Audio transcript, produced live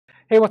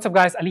Hey, what's up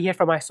guys? Ali here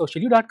from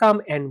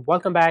mysocialyou.com and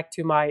welcome back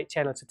to my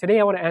channel. So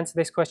today I want to answer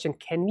this question: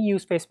 can we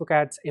use Facebook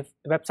ads if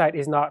the website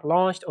is not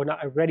launched or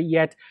not ready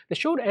yet? The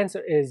short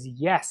answer is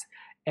yes.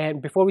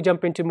 And before we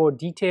jump into more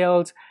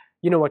details,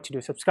 you know what to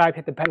do. Subscribe,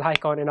 hit the bell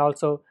icon, and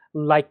also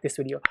like this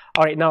video.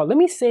 All right, now let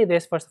me say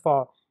this first of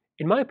all.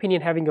 In my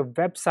opinion, having a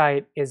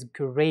website is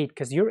great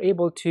because you're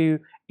able to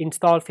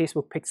install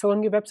Facebook Pixel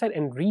on your website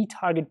and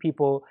retarget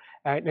people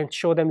and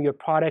show them your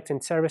products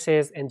and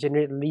services and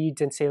generate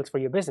leads and sales for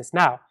your business.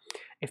 Now,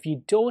 if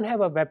you don't have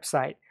a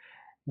website,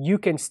 you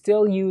can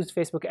still use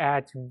Facebook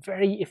ads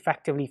very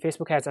effectively.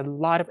 Facebook has a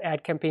lot of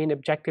ad campaign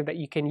objective that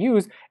you can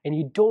use, and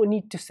you don't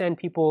need to send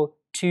people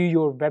to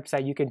your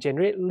website. You can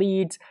generate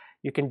leads,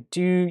 you can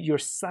do your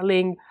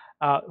selling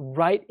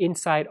right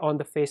inside on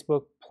the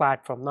Facebook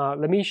platform. Now,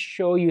 let me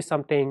show you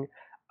something.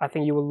 I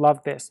think you will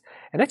love this.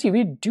 And actually,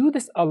 we do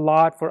this a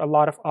lot for a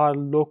lot of our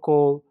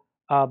local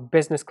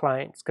business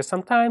clients, because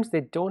sometimes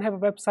they don't have a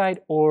website,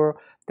 or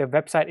their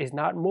website is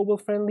not mobile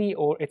friendly,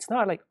 or it's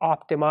not like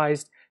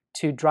optimized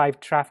to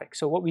drive traffic.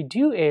 So what we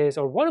do is,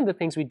 or one of the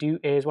things we do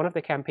is, one of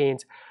the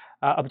campaigns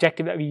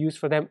objective that we use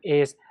for them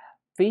is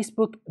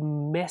Facebook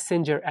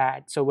Messenger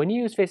ads. So when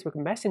you use Facebook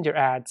Messenger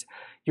ads,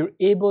 you're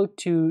able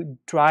to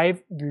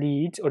drive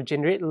leads or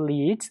generate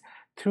leads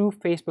through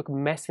Facebook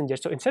Messenger.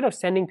 So instead of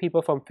sending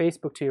people from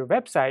Facebook to your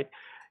website,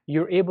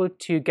 you're able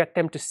to get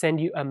them to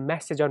send you a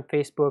message on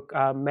Facebook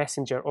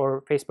Messenger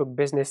or Facebook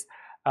Business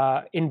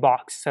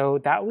inbox. So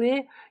that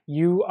way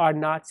you are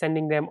not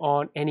sending them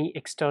on any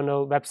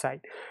external website.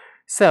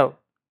 So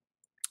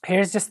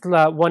here's just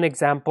one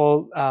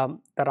example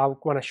that I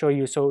want to show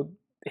you. So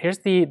here's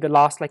the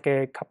last like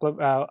a couple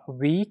of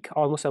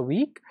almost a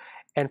week.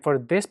 And for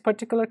this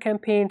particular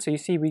campaign, so you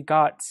see we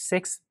got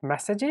 6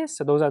 messages.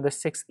 So those are the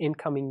 6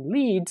 incoming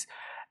leads.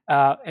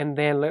 And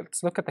then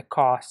let's look at the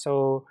cost.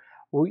 So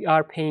we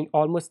are paying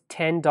almost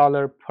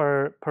 $10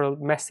 per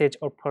message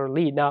or per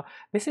lead. Now,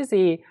 this is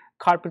a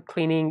carpet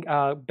cleaning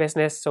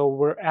business. So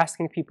we're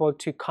asking people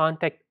to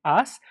contact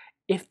us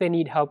if they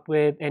need help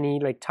with any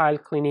like tile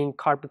cleaning,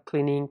 carpet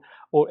cleaning,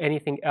 or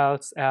anything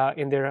else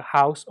in their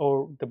house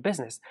or the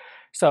business.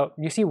 So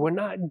you see, we're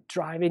not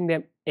driving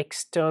them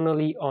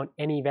externally on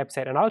any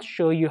website. And I'll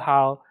show you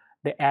how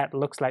the ad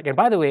looks like. And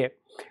by the way,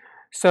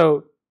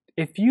 so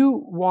if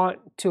you want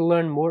to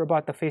learn more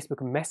about the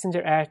Facebook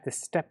Messenger ads, the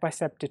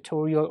step-by-step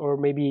tutorial, or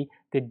maybe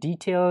the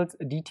detailed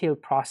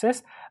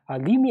process,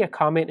 leave me a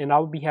comment and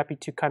I'll be happy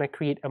to kind of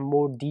create a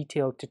more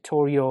detailed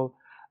tutorial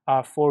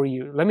for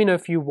you. Let me know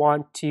if you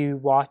want to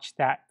watch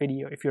that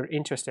video if you're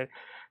interested.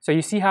 So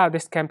you see how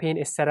this campaign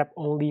is set up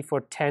only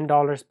for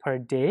 $10 per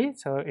day.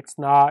 So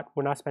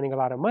we're not spending a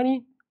lot of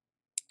money.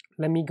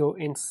 Let me go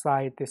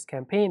inside this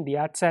campaign, the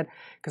ad set,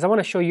 because I want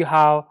to show you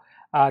how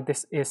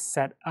this is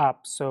set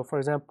up. So for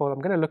example, I'm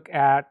going to look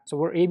at, so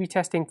we're A/B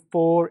testing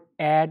 4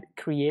 ad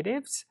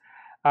creatives.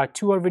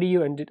 2 are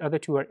video and the other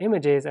 2 are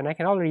images. And I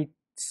can already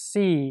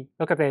see,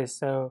 look at this.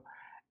 So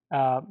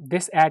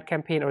this ad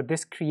campaign or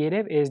this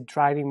creative is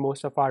driving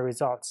most of our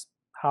results.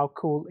 How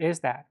cool is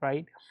that,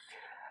 right?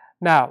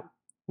 Now,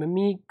 let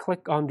me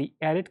click on the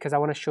edit because I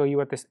want to show you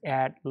what this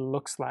ad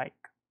looks like.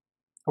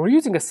 We're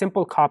using a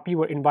simple copy.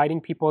 We're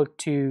inviting people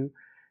to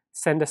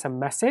send us a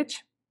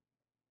message.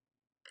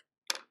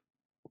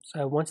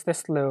 So once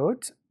this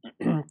loads,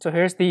 so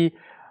here's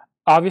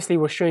obviously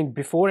we're showing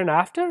before and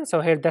after.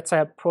 So here, that's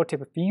a pro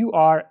tip. If you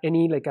are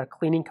any like a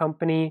cleaning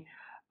company,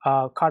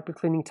 carpet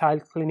cleaning, tile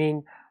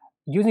cleaning,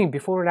 using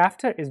before and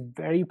after is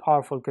very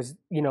powerful, because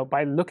you know,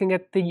 by looking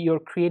at your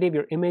creative,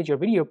 your image, your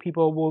video,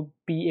 people will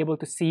be able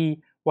to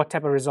see what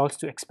type of results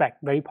to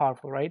expect. Very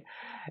powerful, right?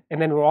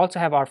 And then we'll also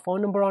have our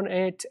phone number on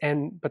it.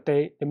 But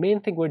the main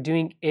thing we're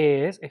doing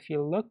is, if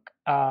you look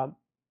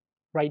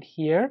right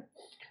here,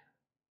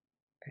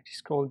 if you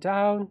scroll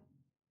down,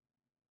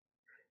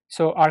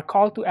 so our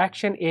call to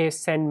action is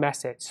send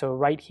message. So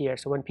right here,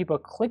 so when people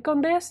click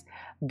on this,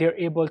 they're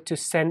able to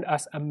send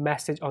us a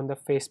message on the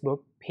Facebook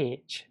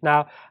page.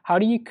 Now, how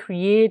do you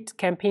create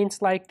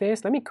campaigns like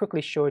this? Let me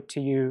quickly show it to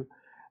you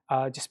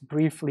just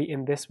briefly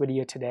in this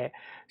video today.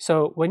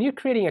 So when you're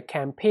creating a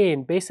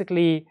campaign,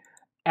 basically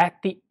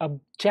at the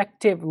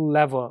objective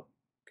level,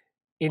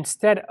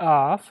 instead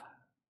of,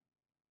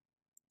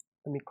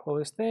 let me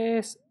close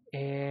this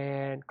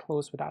and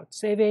close without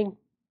saving.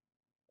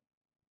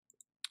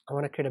 I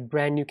want to create a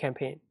brand new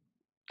campaign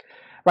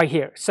right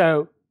here.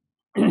 So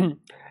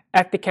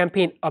at the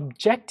campaign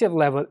objective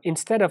level,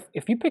 instead of,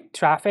 if you pick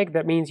traffic,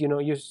 that means, you know,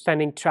 you're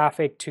sending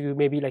traffic to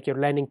maybe like your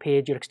landing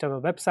page, your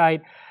external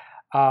website,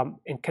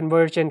 and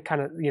conversion,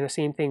 kind of, you know,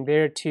 same thing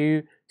there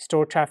too,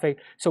 store traffic.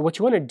 So what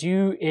you want to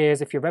do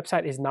is, if your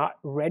website is not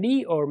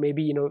ready, or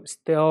maybe, you know,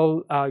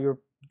 still you're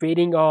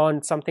waiting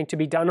on something to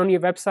be done on your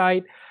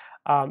website,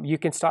 you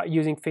can start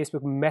using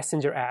Facebook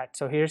Messenger ads.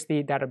 So here's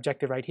that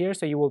objective right here.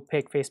 So you will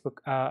pick Facebook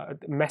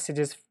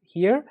messages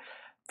here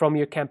from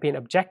your campaign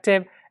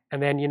objective,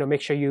 and then, you know,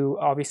 make sure you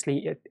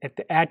obviously at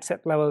the ad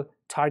set level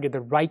target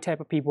the right type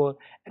of people,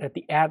 and at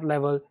the ad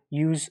level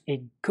use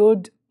a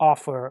good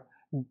offer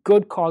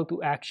good call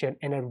to action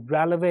and a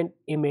relevant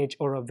image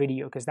or a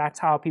video, because that's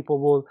how people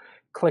will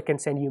click and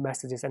send you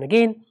messages. And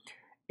again,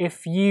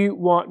 if you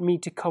want me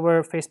to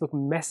cover Facebook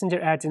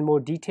Messenger ads in more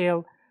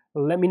detail,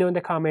 let me know in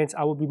the comments.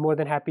 I will be more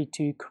than happy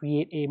to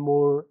create a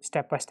more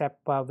step-by-step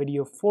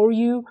video for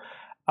you.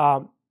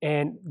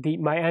 And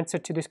my answer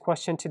to this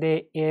question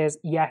today is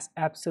yes,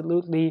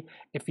 absolutely.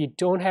 If you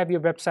don't have your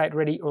website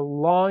ready or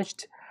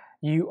launched,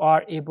 you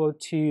are able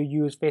to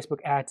use Facebook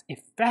ads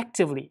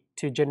effectively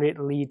to generate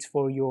leads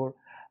for your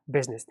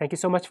business. Thank you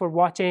so much for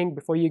watching.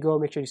 Before you go,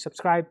 make sure you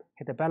subscribe,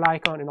 hit the bell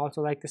icon, and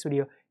also like this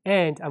video.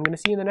 And I'm going to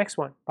see you in the next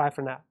one. Bye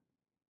for now.